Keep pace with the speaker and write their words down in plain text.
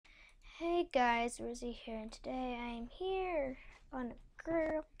Hey guys, Rizzy here, and today I am here on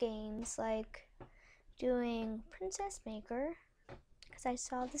girl games, like doing Princess Maker, because I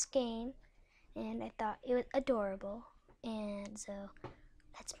saw this game and I thought it was adorable, and so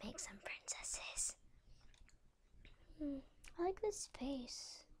let's make some princesses. I like this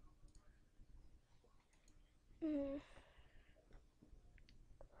face.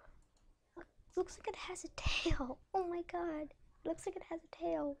 Looks like it has a tail. Oh my god, looks like it has a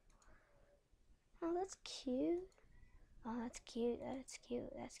tail. Oh, that's cute. Oh, that's cute. That's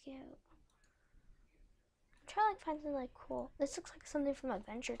cute. That's cute. I'm trying to find something like cool. This looks like something from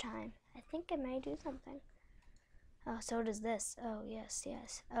Adventure Time. I think it may do something. Oh, so does this. Oh, yes,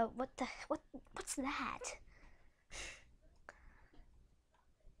 yes. Oh, what's that?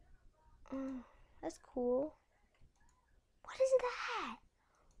 Oh, that's cool. What is that?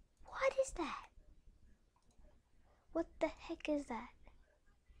 What is that? What the heck is that?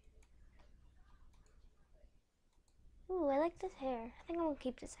 Ooh, I like this hair. I think I'm gonna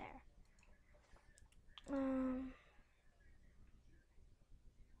keep this hair. Oh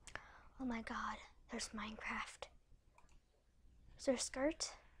my god, there's Minecraft. Is there a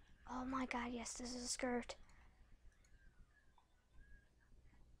skirt? Oh my god, yes, this is a skirt.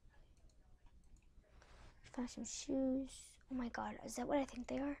 Found some shoes. Oh my god, is that what I think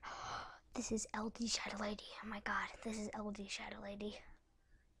they are? This is Ldshadowlady. Oh my god, this is Ldshadowlady.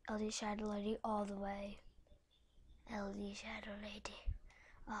 Ldshadowlady all the way. Ldshadowlady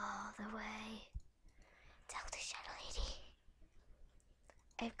all the way. It's Ldshadowlady.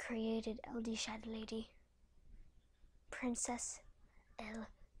 I've created Ldshadowlady. Princess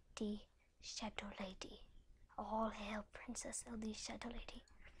Ldshadowlady. All hail Princess Ldshadowlady.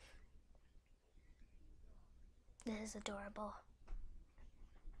 This is adorable.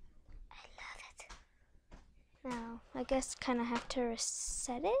 I love it. Now, I guess kind of have to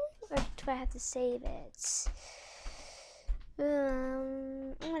reset it, or do I have to save it?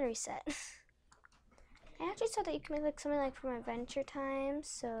 I'm gonna reset. I actually saw that you can make like something like from Adventure Time,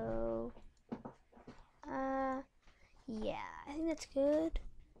 so yeah, I think that's good.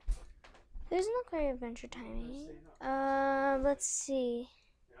 It doesn't look very Adventure Timey. Let's see.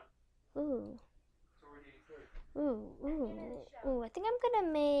 Ooh. Ooh, I think I'm gonna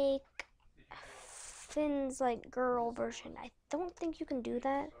make Finn's like girl version. I don't think you can do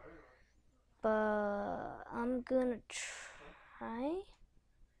that, but I'm gonna try.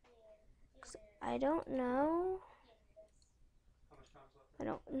 'Cause I don't know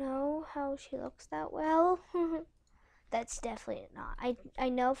how she looks that well. That's definitely not. I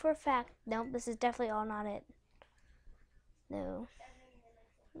know for a fact. Nope, this is definitely all not it. No.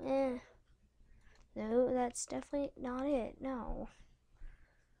 No, that's definitely not it. No.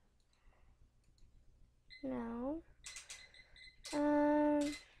 No.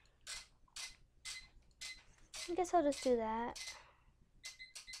 I guess I'll just do that.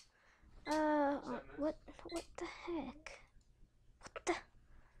 What the heck? What the?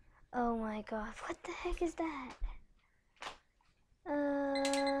 Oh my god, what the heck is that?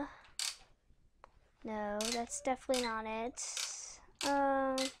 No, that's definitely not it.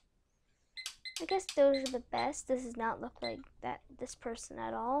 I guess those are the best. This does not look like this person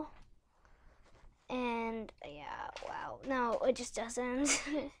at all. And yeah, wow. No, it just doesn't.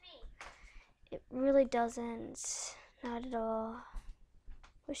 It really doesn't. Not at all.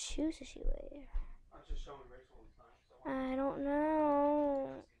 What shoes does she wear? I don't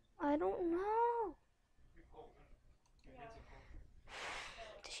know. I don't know.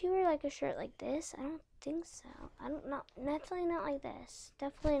 Does she wear like a shirt like this? I don't think so. Definitely not like this.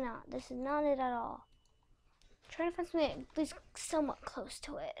 Definitely not. This is not it at all. Try to find something at least somewhat close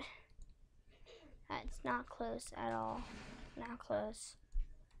to it. It's not close at all. Not close.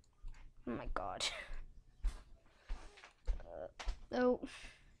 Oh my god. No.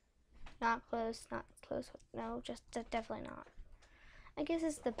 Not close. Not close. No, just definitely not. I guess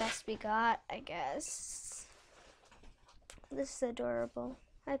it's the best we got, I guess. This is adorable,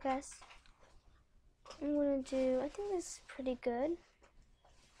 I guess. I think this is pretty good.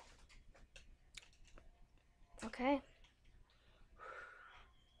 Okay.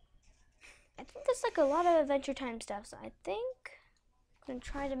 I think there's like a lot of Adventure Time stuff, so I think I'm gonna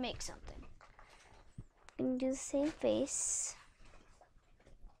try to make something. I'm gonna do the same face.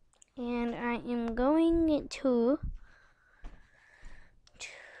 And I am going to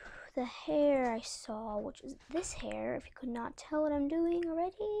the hair I saw, which is this hair. If you could not tell what I'm doing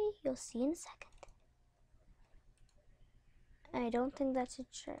already, you'll see in a second. I don't think that's a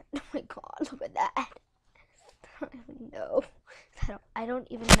shirt. Oh my god, look at that. I don't even know. I don't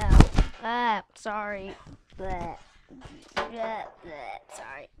even know. Sorry.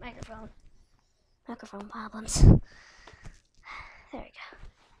 Sorry, microphone. Microphone problems. There we go.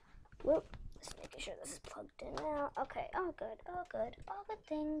 Whoop. Just making sure this is plugged in now. Okay. All good. All good. All good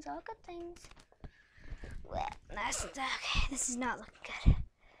things. All good things. Well, nice. Okay. This is not looking good.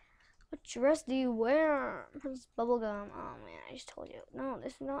 What dress do you wear? This bubblegum. Oh man, I just told you. No,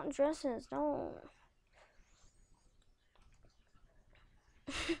 this is not dresses. No.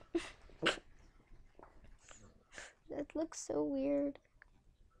 That looks so weird.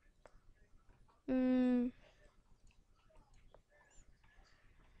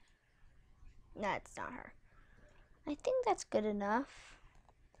 Nah, it's not her. I think that's good enough.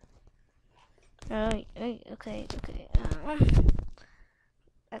 Oh, okay.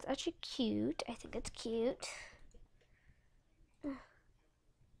 That's actually cute. I think it's cute. You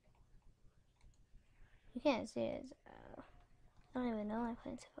can't see it. I don't even know my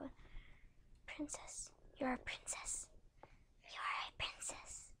plans for. Princess. You're a princess. You're a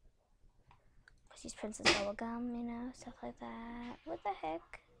princess. Let's use Princess Bubblegum, you know, stuff like that. What the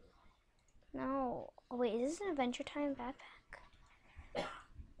heck? No. Oh, wait, is this an Adventure Time backpack?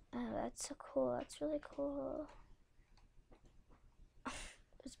 Oh, that's so cool. That's really cool.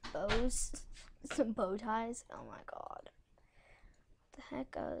 There's bows. Some bow ties. Oh my god. What the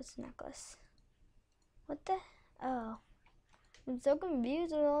heck? Oh, this necklace. What the? Oh. I'm so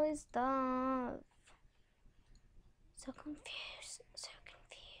confused with all these stuff. So confused. So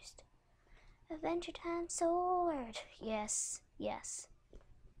confused. Adventure Time sword. Yes. Yes.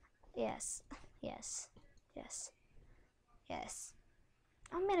 Yes. Yes. Yes. Yes.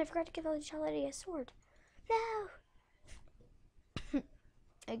 Oh man, I forgot to give Ldshadowlady a sword. No!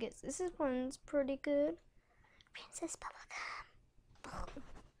 I guess this one's pretty good. Princess Bubblegum.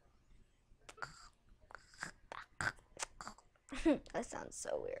 That sounds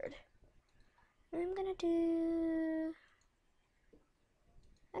so weird. I'm gonna do...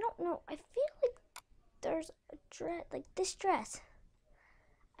 I don't know. I feel like there's a dress, like this dress.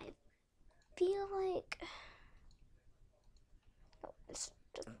 I feel like... Oh, it's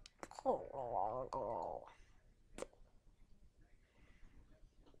just...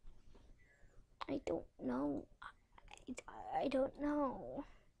 I don't know. I don't know.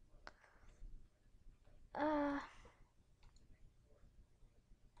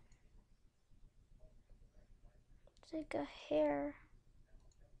 It's like a hair.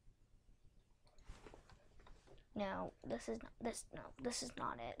 No, this is not this. No, this is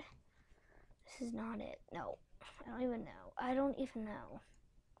not it. This is not it. No, I don't even know. I don't even know.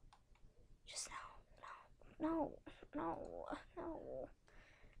 Just no.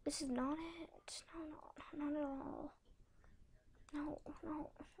 This is not it. No, not at all.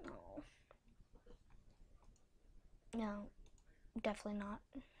 No, definitely not.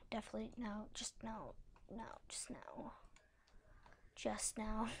 Definitely no. Just no. Just no. Just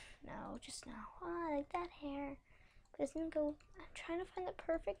now. No, just now. Oh, I like that hair. But it doesn't go. I'm trying to find the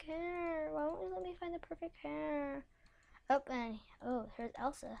perfect hair. Why won't you let me find the perfect hair? Oh, and oh, here's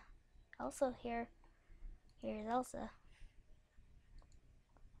Elsa. Elsa here. Here's Elsa.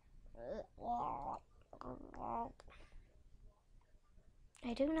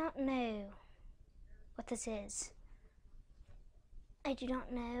 I do not know what this is. I do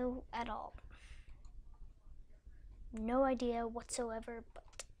not know at all. No idea whatsoever,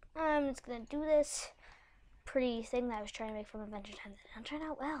 but I'm just gonna do this pretty thing that I was trying to make from Adventure Time. It turned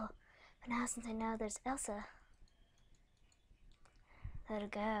out well. But now since I know there's Elsa, let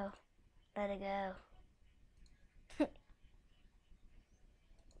it go. Let it go.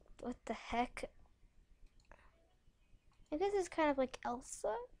 What the heck? I guess it's kind of like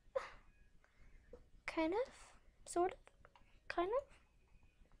Elsa. Kind of. Sort of. Kind of.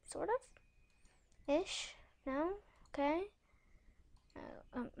 Sort of. Ish. No? Okay.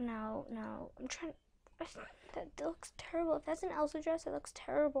 No. I'm trying. That looks terrible. If that's an Elsa dress, it looks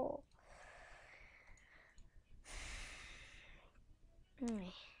terrible.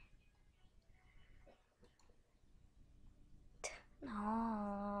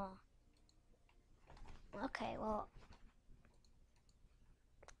 No. Okay, well.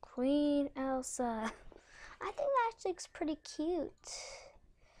 Queen Elsa. I think that looks pretty cute.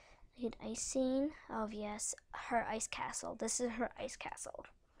 Look at ice scene. Oh yes, her ice castle. This is her ice castle.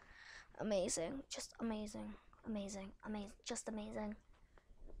 Amazing. Just amazing. Amazing. Just amazing.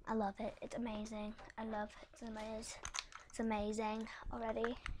 I love it. It's amazing. I love it. It's amazing. It's amazing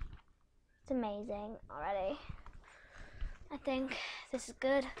already. It's amazing already. I think this is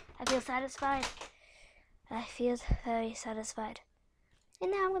good. I feel satisfied. I feel very satisfied.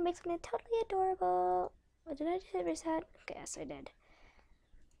 And now I'm gonna make something totally adorable. What did I just hit reset? Okay, yes, I did.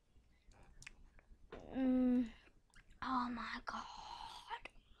 Oh my god.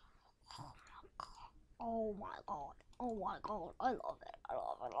 Oh my god. Oh my god. Oh my god. I love it. I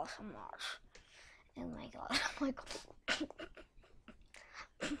love it so much. Oh my god. Oh my god.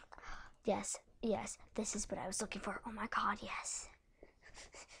 Yes. Yes. This is what I was looking for. Oh my god. Yes.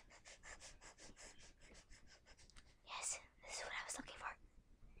 Yes. This is what I was looking for.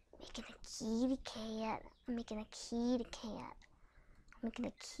 Making a kitty cat. I'm making a kitty cat. I'm making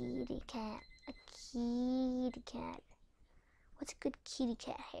a kitty cat. A kitty cat. What's a good kitty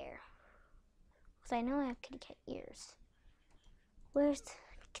cat hair? Because I know I have kitty cat ears. Where's the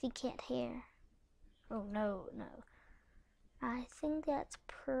kitty cat hair? Oh, no, no. I think that's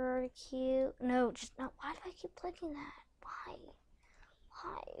pretty cute. No, just no. Why do I keep clicking that? Why?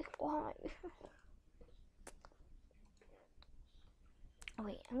 Why? Oh,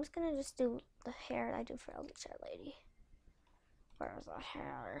 wait, I'm just gonna do the hair I do for Ldshadowlady. Where's the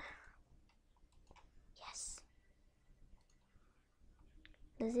hair? Yes.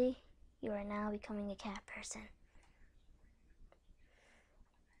 Lizzie, you are now becoming a cat person.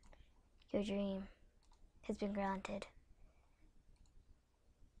 Your dream has been granted.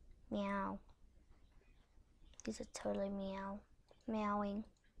 Meow. These are totally meow. Meowing.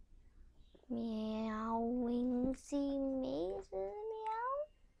 Meowing. See amazing.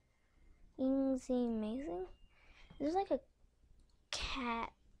 Meow. See amazing. This is like a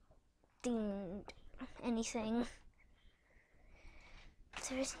cat themed anything.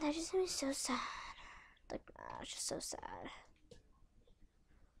 Seriously, that just made me so sad. Like, it's just so sad.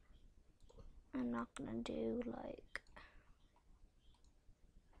 I'm not gonna do like.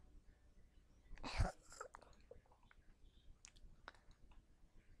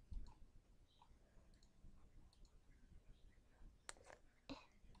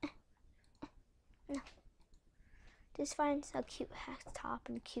 No. Just find a cute top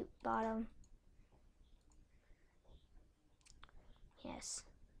and a cute bottom. Yes.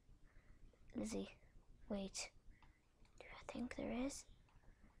 Lizzie, wait. Do I think there is?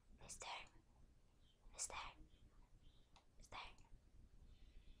 Is there? Is there? Is there?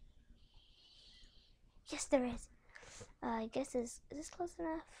 Yes, there is. I guess is this close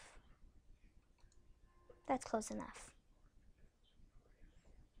enough? That's close enough.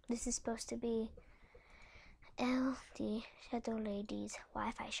 This is supposed to be Ldshadowlady's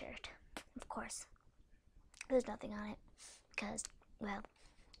Wi-Fi shirt. Of course. There's nothing on it because, well,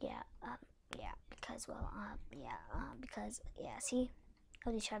 yeah, see?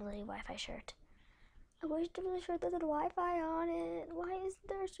 Ldshadowlady Wi-Fi shirt. I wish there was a shirt that had Wi-Fi on it. Why isn't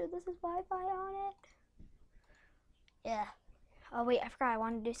there a shirt that says Wi-Fi on it? Yeah. Oh wait, I forgot I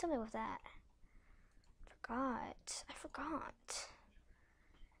wanted to do something with that. I forgot.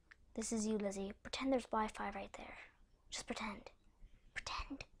 This is you, Lizzie. Pretend there's Wi-Fi right there. Just pretend.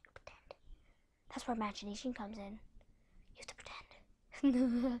 Pretend. That's where imagination comes in. You have to pretend.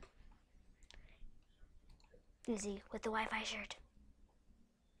 Lizzie with the Wi-Fi shirt.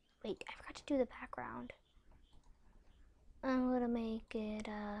 Wait, I forgot to do the background. I'm gonna make it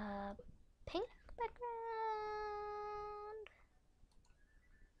a pink background.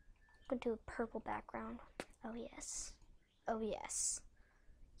 I'm gonna do a purple background. Oh yes. Oh yes.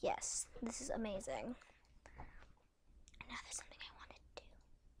 Yes, this is amazing. And now there's something I wanted to do.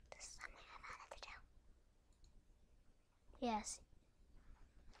 Yes.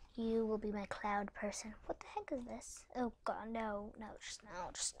 You will be my cloud person. What the heck is this? Oh god, no, just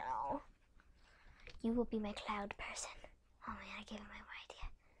now. You will be my cloud person. Oh man, I gave him my idea.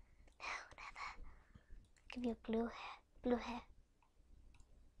 No, never. Give you blue hair.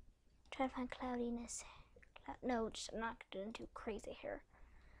 Try to find cloudiness. No, I'm not gonna do crazy hair.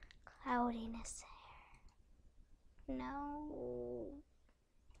 Cloudiness hair. No.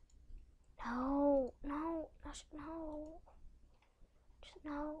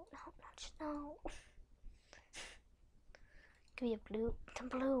 Just no. Give me some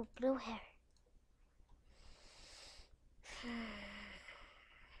blue hair.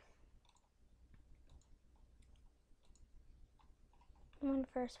 One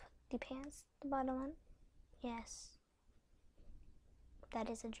first with the pants, the bottom one. Yes. That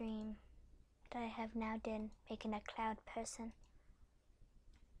is a dream that I have now done, making a cloud person.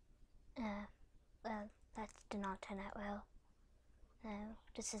 Well, that did not turn out well. No,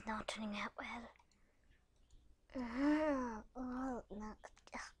 this is not turning out well. Oh, no.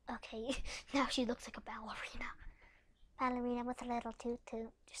 Okay, now she looks like a ballerina. Ballerina with a little tutu.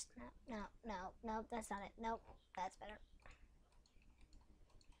 Just no, that's not it. Nope, that's better.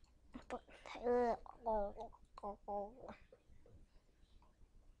 But,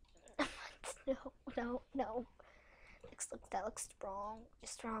 no. That looks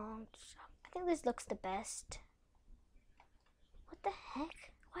strong. I think this looks the best. What the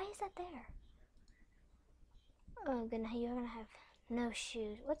heck? Why is that there? Oh, you're gonna have no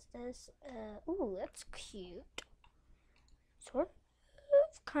shoes. What's this? Ooh, that's cute. Sort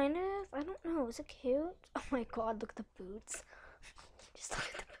of, kind of. I don't know. Is it cute? Oh my god, look at the boots. Just look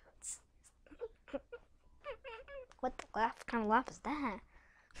at the boots. What the kind of laugh is that?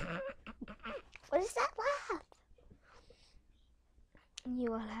 What is that laugh?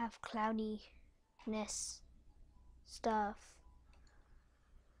 You will have cloudiness stuff.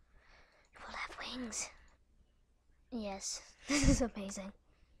 You will have wings. Yes, this is amazing.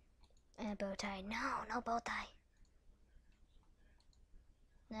 And a bow tie. No, no bow tie.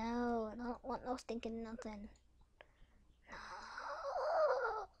 No, I don't want no stinking nothing. No.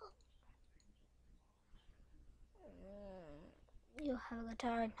 You'll have a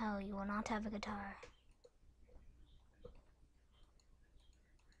guitar? No, you will not have a guitar.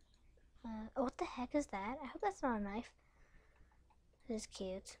 Oh, what the heck is that? I hope that's not a knife. This is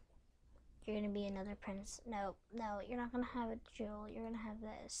cute. You're gonna be another prince. No, no, you're not gonna have a jewel. You're gonna have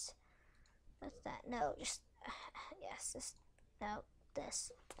this. What's that? No, just yes, this. No,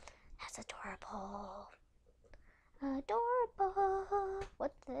 this. That's adorable. Adorable.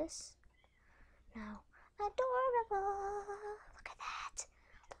 What's this? No, adorable. Look at that.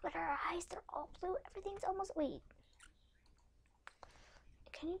 Look at her eyes. They're all blue. Everything's almost. Wait.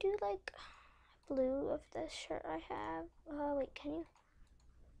 Can you do like blue of this shirt I have? Wait, can you?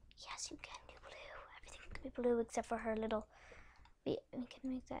 Yes, you can do blue. Everything can be blue except for her little. We can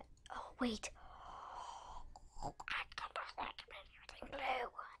make that. Oh wait. Everything blue.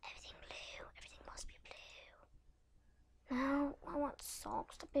 Everything blue. Everything must be blue. No, I want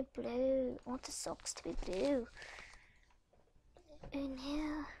socks to be blue. I want the socks to be blue. And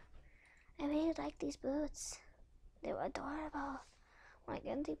yeah, I really like these boots. They were adorable. Why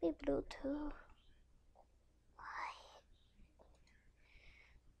can't they be blue too? Why?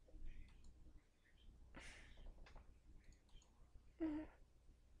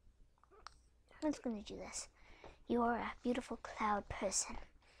 I'm just gonna do this. You are a beautiful cloud person.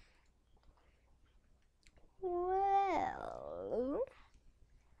 Well,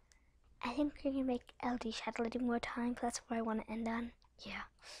 I think we're gonna make Ldshadowlady more time. That's where I want to end on. Yeah.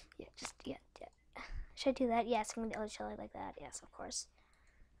 Should I do that? Yes, I'm gonna Ldshadowlady like that. Yes, of course.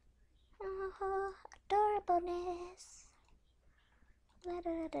 Oh, adorableness. I'm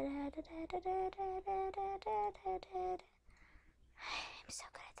so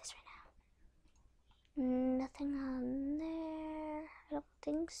good at this right now. Nothing on there. I don't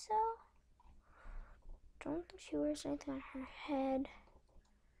think so. Don't think she wears anything on her head.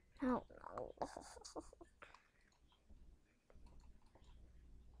 No.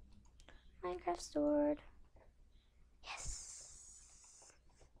 Minecraft sword. Yes.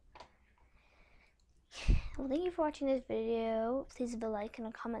 Well, thank you for watching this video. Please leave a like and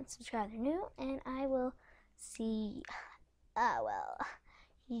a comment, subscribe if you're new, and I will see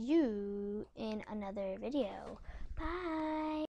you in another video. Bye.